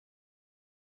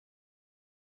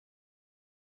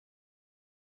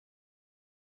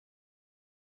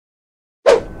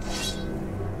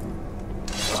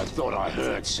thought I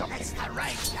heard something. That's the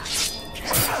right guy.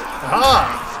 Aha!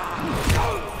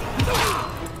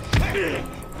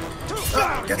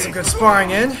 Get some good sparring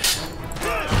in.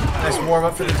 Nice warm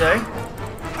up for the day.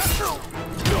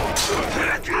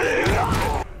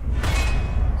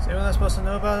 Is anyone I'm supposed to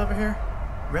know about over here?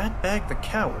 Ratbag the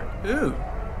Coward. Ooh,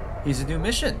 he's a new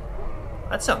mission.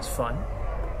 That sounds fun.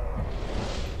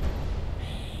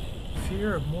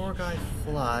 Fear of Morgai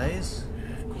flies,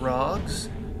 of grogs,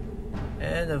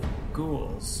 and of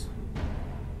ghouls.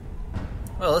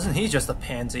 Well, isn't he just a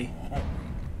pansy?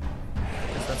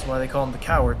 Guess that's why they call him the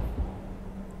Coward.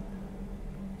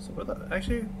 So where the where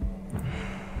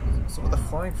the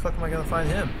flying fuck am I gonna find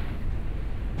him?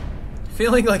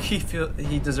 Feeling like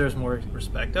he deserves more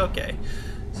respect. Okay,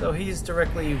 so he's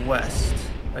directly west,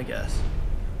 I guess.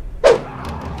 Oh,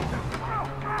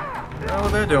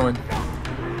 what they're doing?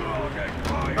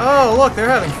 Oh, look, they're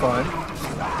having fun.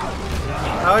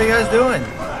 How are you guys doing?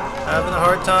 Having a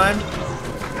hard time?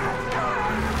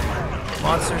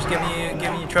 Monsters giving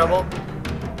you trouble?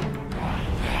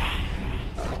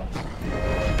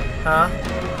 Huh?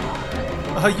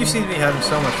 Oh, you seem to be having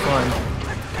so much fun.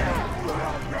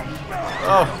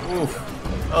 Oh, oof.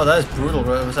 Oh, that is brutal.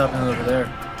 What's happening over there?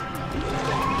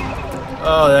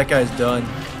 Oh, that guy's done.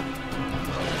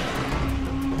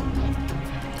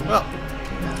 Well,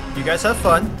 you guys have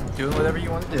fun doing whatever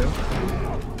you want to do.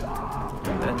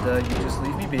 And you just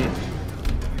leave me be.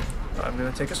 I'm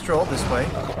going to take a stroll this way.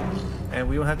 And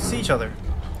we won't have to see each other.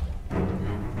 Can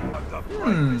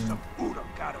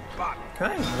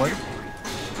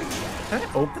I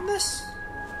open this?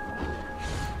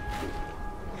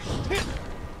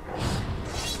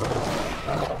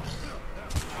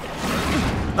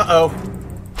 Uh-oh.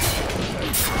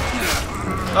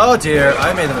 Oh dear,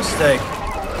 I made a mistake.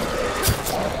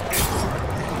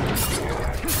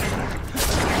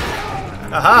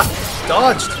 Aha!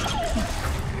 Dodged!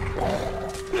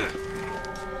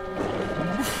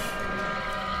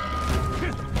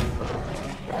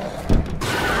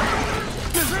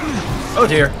 Oh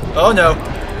dear. Oh no.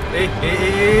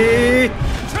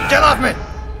 Get off me!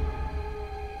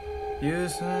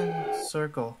 Use and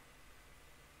circle.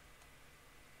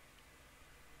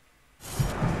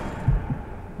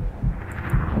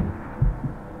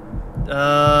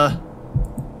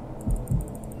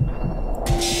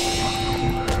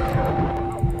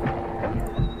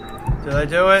 Did I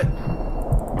do it?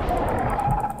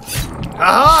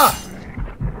 Aha!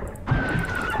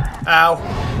 Ow.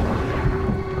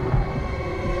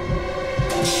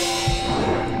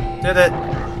 Did it,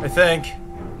 I think.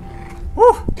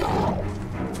 Woo!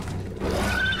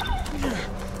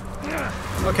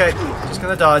 Okay, just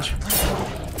gonna dodge.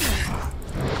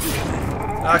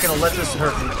 Not gonna let this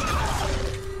hurt me.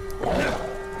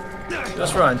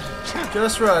 Just run.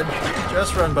 Just run.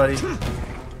 Just run, buddy.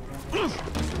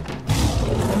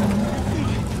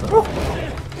 Woo!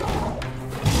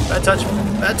 Bad touch.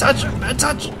 Bad touch. Bad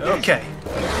touch. Okay.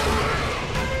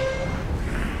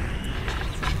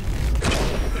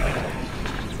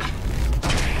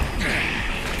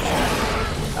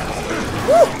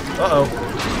 Uh-oh.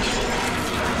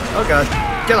 Oh god.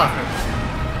 Get off me.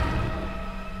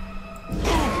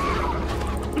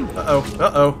 Uh-oh.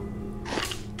 Uh-oh.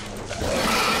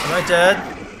 Am I dead?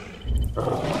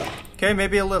 Okay,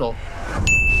 maybe a little.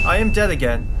 I am dead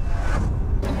again.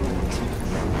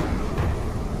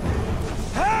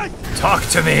 Talk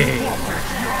to me!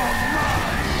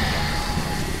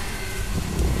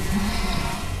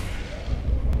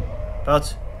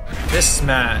 About this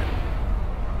man.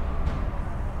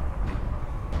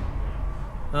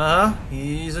 Uh-huh,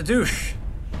 he's a douche.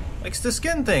 Likes to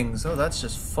skin things. Oh, that's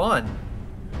just fun.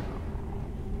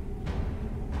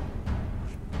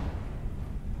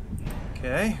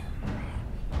 Okay.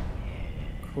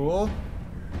 Cool.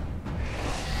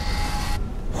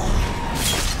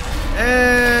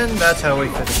 And that's how we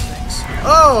finish things.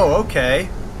 Oh, okay.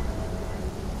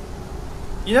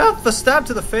 You know, the stab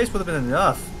to the face would have been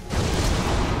enough.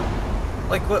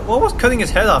 Like, what was cutting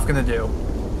his head off gonna do?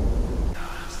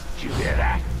 Did you hear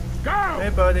that? Go! Hey,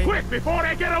 buddy. Quick, before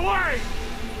they get away!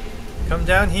 Come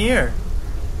down here.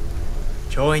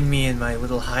 Join me in my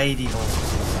little hidey hole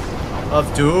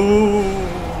of doom.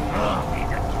 Oh, he's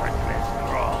a treacherous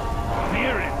troll. Don't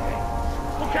hear anything.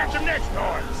 We'll catch him next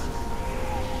time.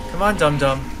 Come on,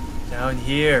 dum-dum. Down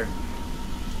here.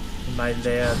 In my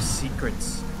lair of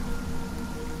secrets.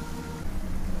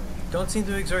 Don't seem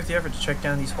to exert the effort to check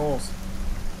down these holes.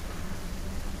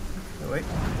 Oh, wait.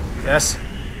 Yes.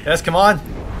 Yes, come on.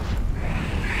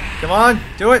 Come on,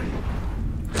 do it.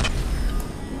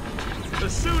 The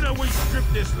sooner we strip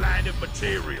this land of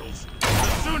materials,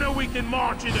 the sooner we can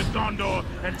march into Gondor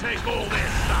and take all their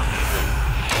stuff.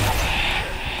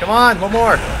 Come on, one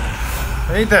more.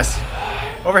 I need this.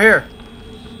 Over here.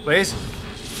 Please.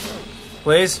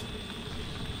 Please.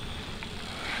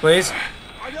 Please.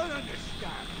 I don't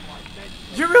understand why men...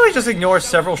 Did you really just ignore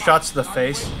several shots to the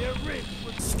face?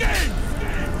 Skin!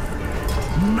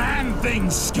 Man thing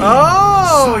skin.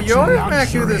 Oh, Such you're back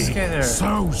to the luxury. Skinner.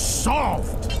 So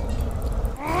soft.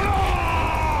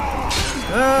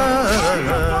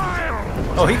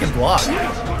 Oh, he can block.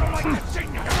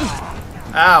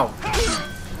 Ow.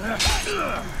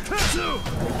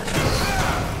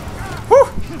 Whew.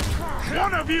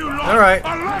 One of you lot, All right.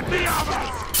 or let the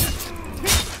others.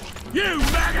 You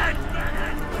maggot!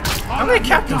 How many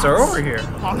captains are over here?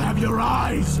 I'll have your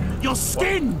eyes, your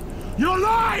skin, your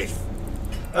life.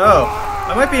 Oh,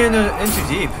 I might be in too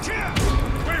deep.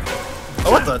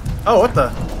 Oh, what the? Oh, what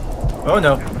the? Oh,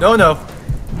 no. No, no.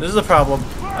 This is a problem.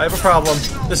 I have a problem.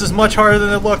 This is much harder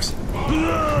than it looks.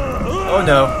 Oh,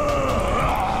 no.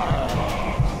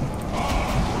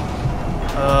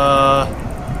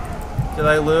 Did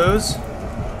I lose?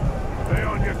 Stay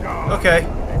on your guard. Okay.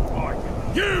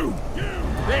 You!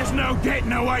 There's no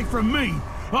getting away from me.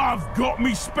 I've got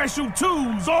me special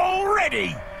tools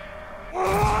already.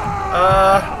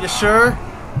 You sure?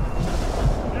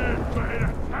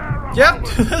 Yep,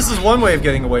 this is one way of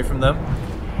getting away from them.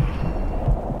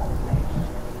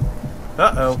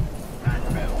 Uh-oh.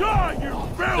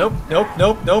 Nope, nope,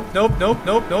 nope, nope, nope, nope,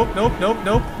 nope, nope, nope, nope,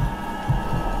 nope.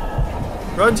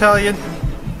 Run, Talion.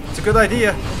 It's a good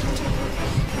idea.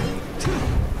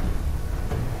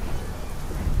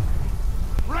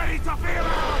 Ready to feel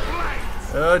our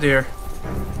blades. Oh dear.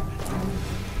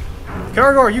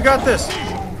 Caragor, you got this!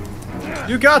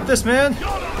 You got this, man!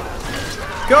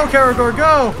 Go, Caragor,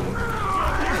 go!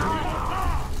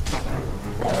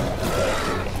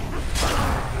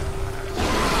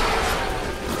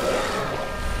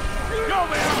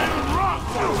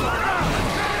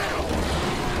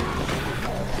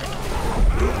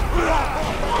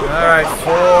 Alright,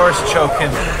 force choke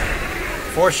him.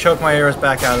 Force choke my arrows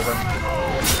back out of him.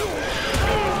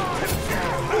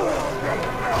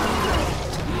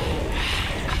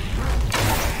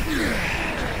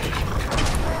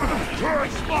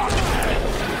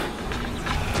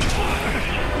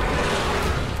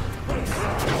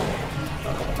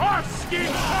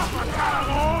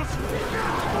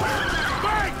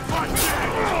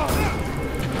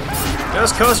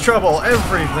 Just cause trouble,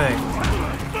 everything.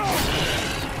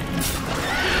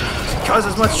 Just cause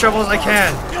as much trouble as I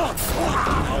can.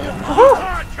 Woo!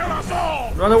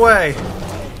 Run away.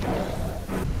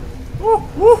 Woo,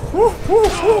 woo, woo, woo,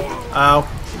 woo. Ow.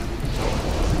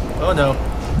 Oh no.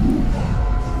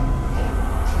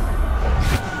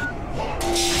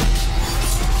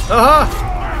 Aha!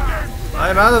 I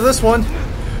am out of this one.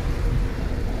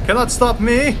 Cannot stop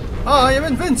me. I am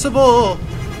invincible.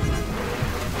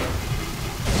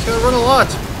 It's gonna run a lot.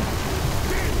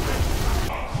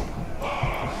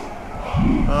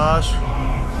 Gosh.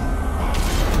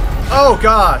 Oh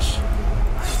gosh.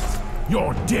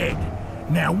 You're dead.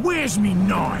 Now where's me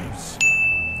knives?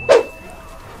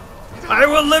 I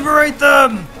will liberate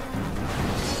them.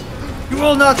 You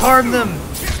will not harm them.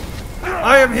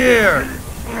 I am here.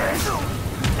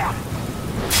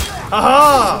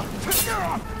 Aha!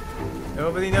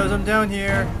 Nobody knows I'm down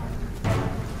here.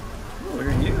 What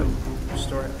are you?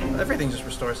 Restore. Everything just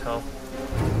restores health.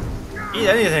 Eat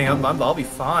anything, I'll be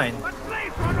fine.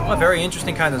 I'm a very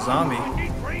interesting kind of zombie.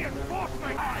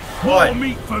 More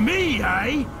meat for me,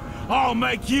 eh? I'll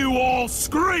make you all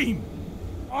scream.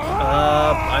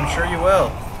 I'm sure you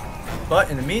will. But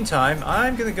in the meantime,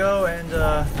 I'm gonna go and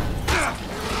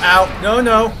Ow! No,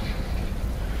 no!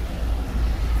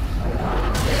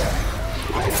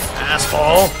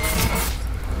 Asshole!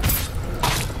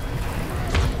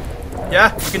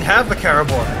 Yeah, you can have the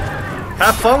Caragor.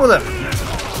 Have fun with him.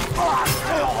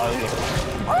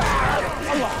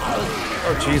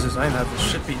 Oh Jesus, I am having the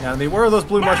shit beaten out of me. Where are those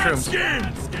blue mushrooms?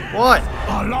 What?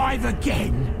 Alive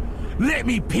again? Let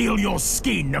me peel your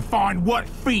skin to find what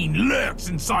fiend lurks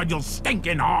inside your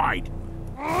stinking hide.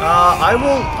 I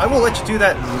will let you do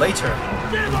that later.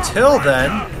 Until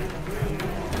then.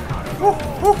 Woo,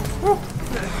 woo, woo.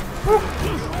 Woo,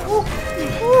 woo, woo.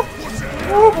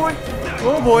 Oh boy.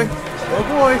 Oh boy. Oh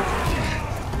boy.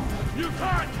 You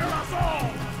can't kill us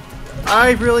all.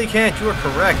 I really can't. You are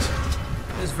correct.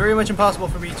 It is very much impossible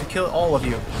for me to kill all of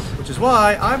you, which is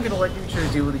why I'm gonna let you two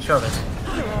deal with each other.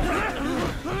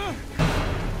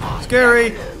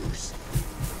 Scary.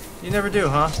 You never do,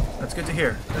 huh? That's good to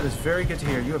hear. That is very good to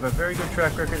hear. You have a very good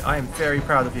track record. I am very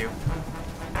proud of you.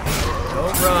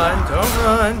 Don't run. Don't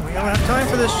run. We don't have time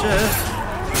for this shit.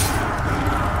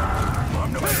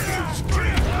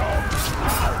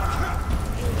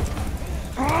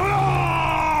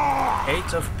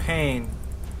 Fist of Pain.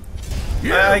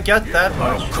 Yeah. I get that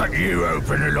I'll much. cut you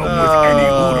open along with any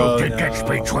Uruk that no. gets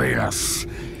between us.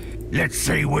 Let's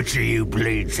see which of you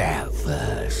bleeds out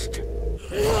first.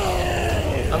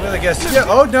 I'm gonna guess. Yeah.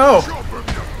 Oh no.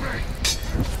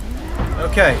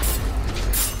 Okay.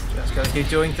 Just gotta keep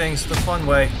doing things the fun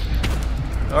way.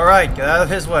 All right, get out of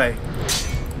his way.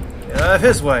 Get out of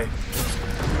his way.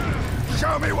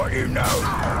 Show me what you know.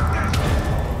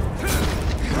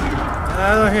 Get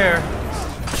out of here.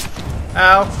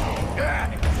 Ow.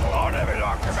 I'll never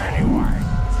like him anyway.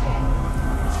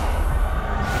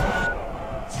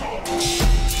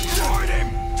 Find him!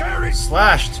 Tear his...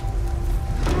 Slashed.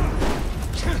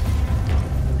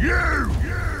 You!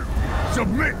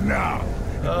 Submit now!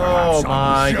 Oh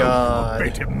my god. A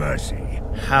bit of mercy.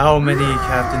 How many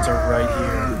captains are right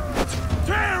here?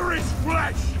 Tear his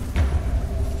flesh!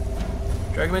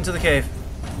 Drag him into the cave.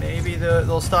 Maybe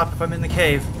they'll stop if I'm in the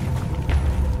cave.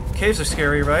 Caves are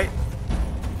scary, right?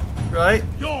 Right?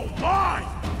 You're mine!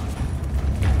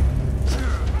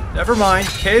 Never mind.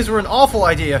 Caves were an awful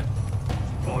idea.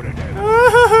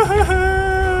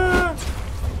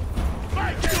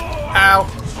 Ow.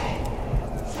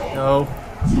 No.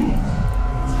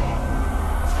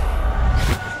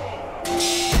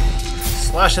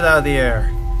 Slash it out of the air.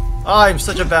 Oh, I'm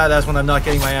such a badass when I'm not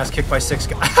getting my ass kicked by 6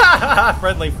 guys.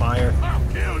 Friendly fire. I'll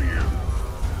kill you!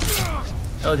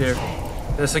 Oh dear.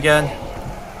 This again.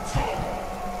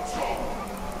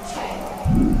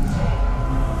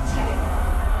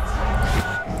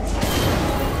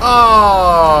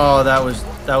 Oh, that was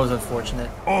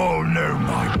unfortunate. All know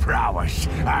my prowess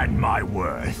and my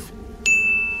worth.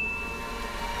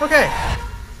 Okay.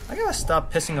 I gotta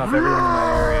stop pissing off everyone in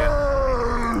my area.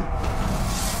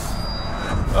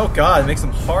 Oh god, it makes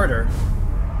them harder.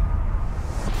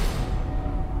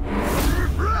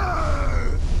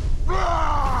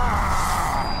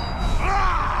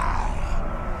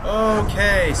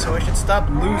 Okay, so I should stop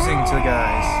losing to the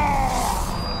guys.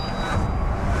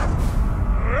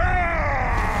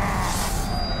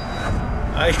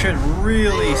 I should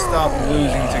really stop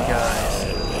losing to guys.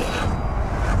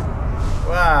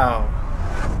 Wow.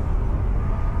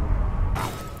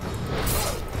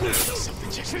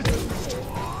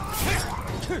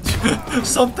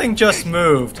 Something just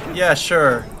moved. Yeah,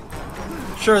 sure.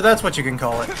 Sure, that's what you can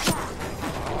call it.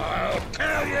 I'll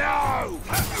kill you!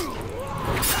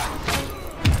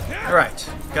 Alright,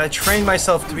 gotta train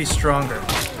myself to be stronger.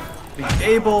 Be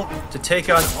able to take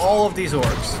on all of these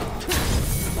orcs.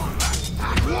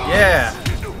 Yeah!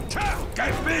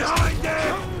 Get behind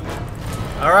him!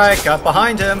 Alright, got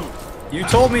behind him. You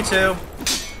told me to.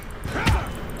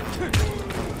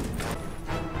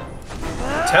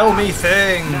 Tell me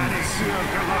things!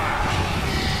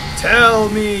 Tell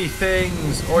me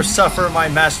things, or suffer my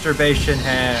masturbation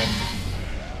hand.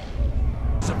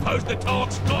 Suppose the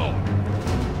talk's gone.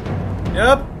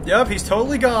 Yep, he's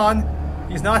totally gone.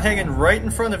 He's not hanging right in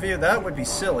front of you. That would be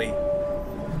silly.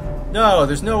 No,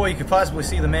 there's no way you could possibly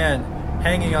see the man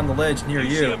hanging on the ledge near You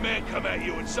see you. a man come at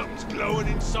you and something's glowing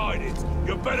inside it.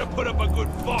 You better put up a good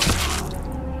fight.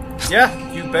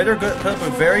 Yeah, you better put up a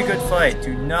very good fight.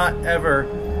 Do not ever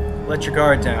let your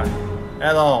guard down.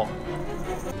 At all.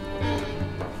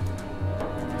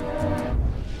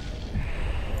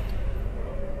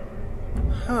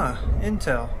 Huh,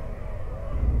 intel.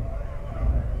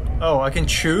 Oh, I can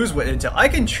choose what intel. I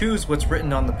can choose what's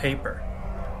written on the paper.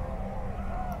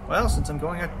 Well, since I'm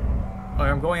going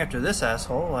after this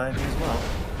asshole, I may as well.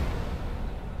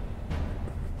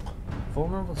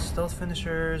 Vulnerable to stealth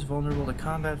finishers, vulnerable to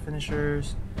combat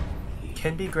finishers,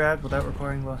 can be grabbed without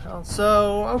requiring low health.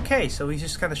 So, okay, so he's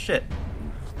just kind of shit.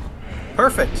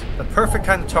 Perfect. The perfect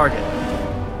kind of target.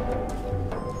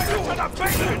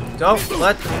 Don't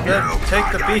let them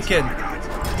take the beacon.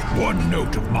 One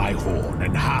note of my horn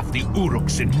and half the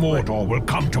Uruks in Mordor will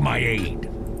come to my aid.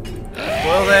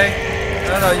 Will they? I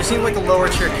don't know, you seem like a lower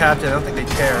tier captain. I don't think they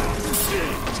care.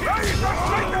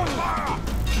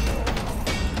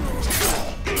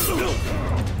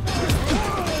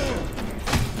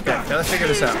 Okay, gotta figure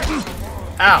this out.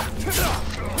 Ow!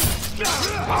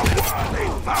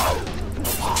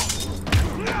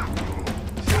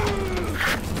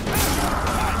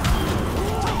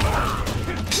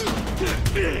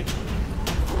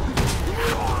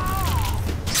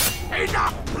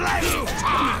 Enough playing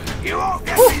time! You won't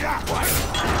get me that way!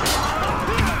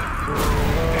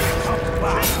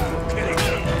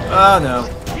 Oh no.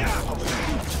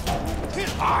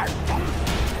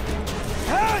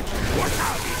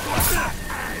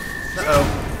 Uh-oh.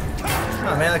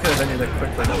 Oh man, I could have ended it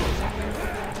quickly.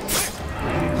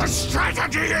 The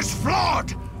strategy is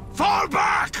flawed! Fall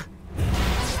back!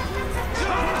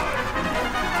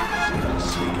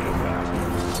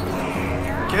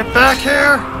 Get back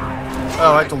here!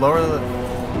 Oh, I have to lower the...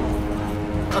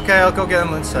 Okay, I'll go get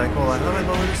him in a sec. Hold on, how do I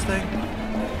lower this thing?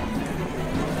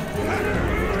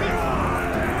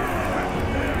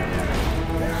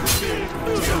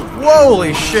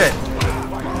 Holy shit!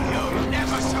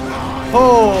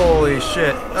 Holy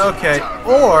shit. Okay.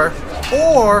 Or,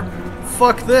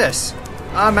 fuck this.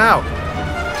 I'm out.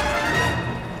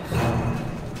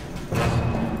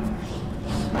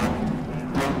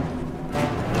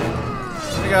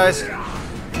 Hey guys.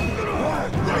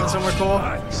 Going somewhere cool?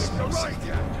 Now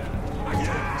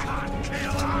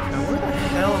where the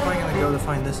hell am I gonna go to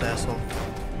find this asshole?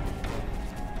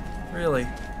 Really?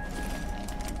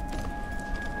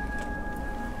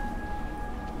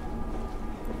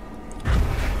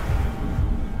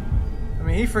 I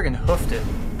mean, he friggin' hoofed it.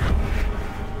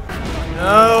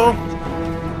 No!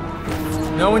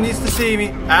 No one needs to see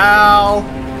me. Ow!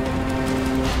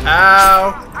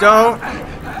 Ow! Don't!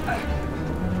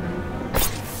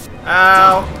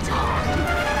 Ow!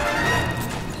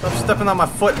 Stop stepping on my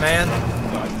foot, man.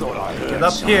 Get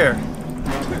up here.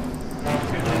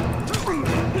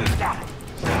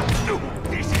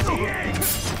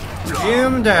 Get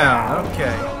him down.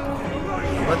 Okay.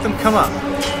 Let them come up.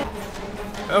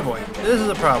 Oh boy, this is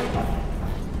a problem.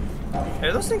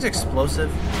 Are those things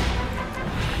explosive?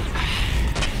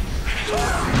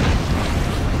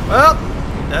 Well,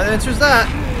 that answers that.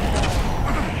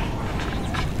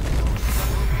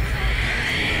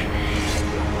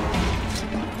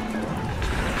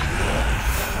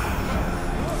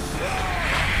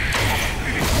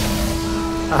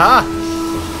 Aha!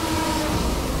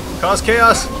 Cause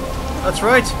chaos. That's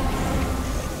right.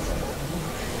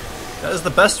 That is the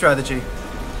best strategy.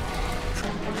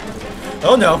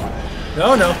 Oh no.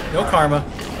 No, no. No karma.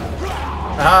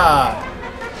 Ah.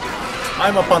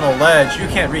 I'm up on a ledge. You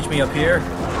can't reach me up here.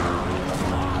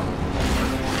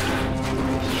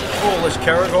 Foolish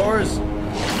Caragors.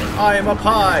 I am up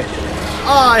high.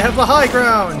 I have the high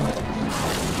ground.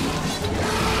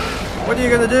 What are you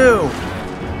gonna do?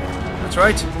 That's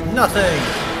right. Nothing.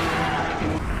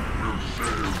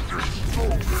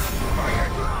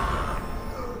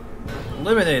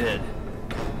 Eliminated.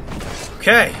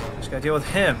 Okay. Just gotta deal with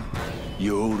him.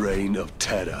 Your reign of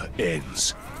terror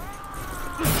ends.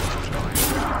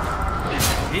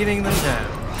 Beating them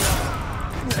down.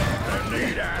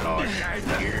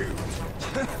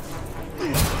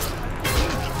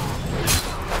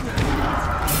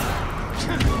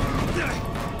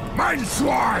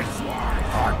 Manswine!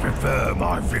 I prefer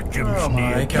my victims Oh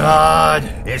near my death.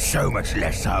 god. There's so much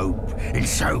less hope and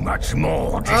so much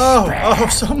more despair. Oh,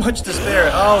 so much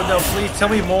despair. Oh no, please tell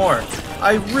me more.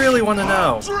 I really want to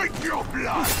know. Drink your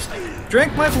blood!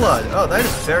 Drink my blood. Oh, that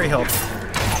is very helpful.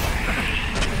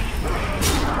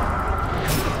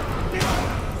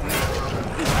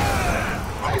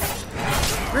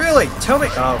 Really? Tell me.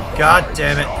 Oh, god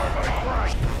damn it.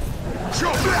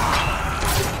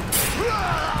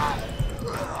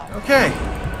 Okay.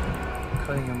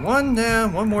 Cutting him one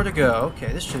down, one more to go.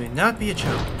 Okay, this should not be a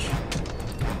challenge.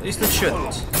 At least it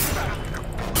shouldn't.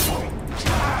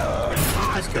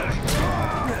 Let's go.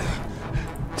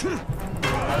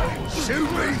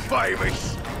 Shoot me,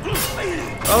 famous!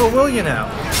 Oh, will you now?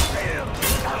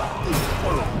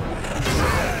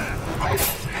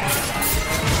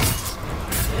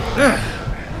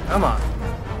 Come on.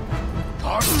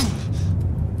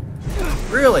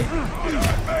 Really?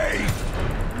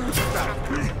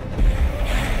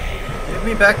 Give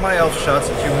me back my elf shots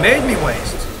that you made me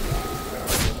waste.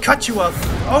 Cut you up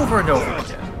over and over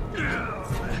again.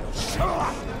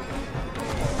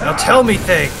 Now tell me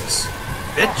things,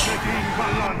 bitch.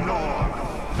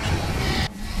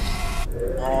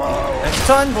 Next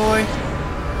time, boy.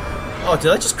 Oh,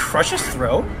 did I just crush his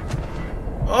throat?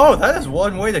 Oh, that is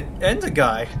one way to end a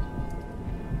guy.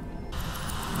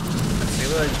 Let's see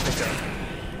what I just picked up.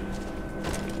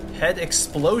 Head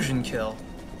explosion kill.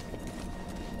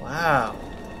 Wow.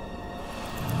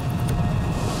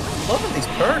 I'm loving these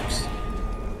perks.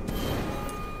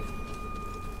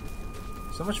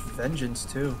 So much vengeance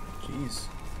too. Jeez.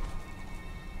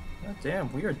 God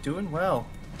damn, we are doing well.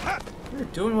 We're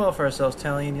doing well for ourselves,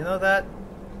 Talion. You know that?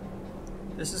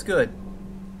 This is good.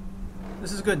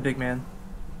 This is good, big man.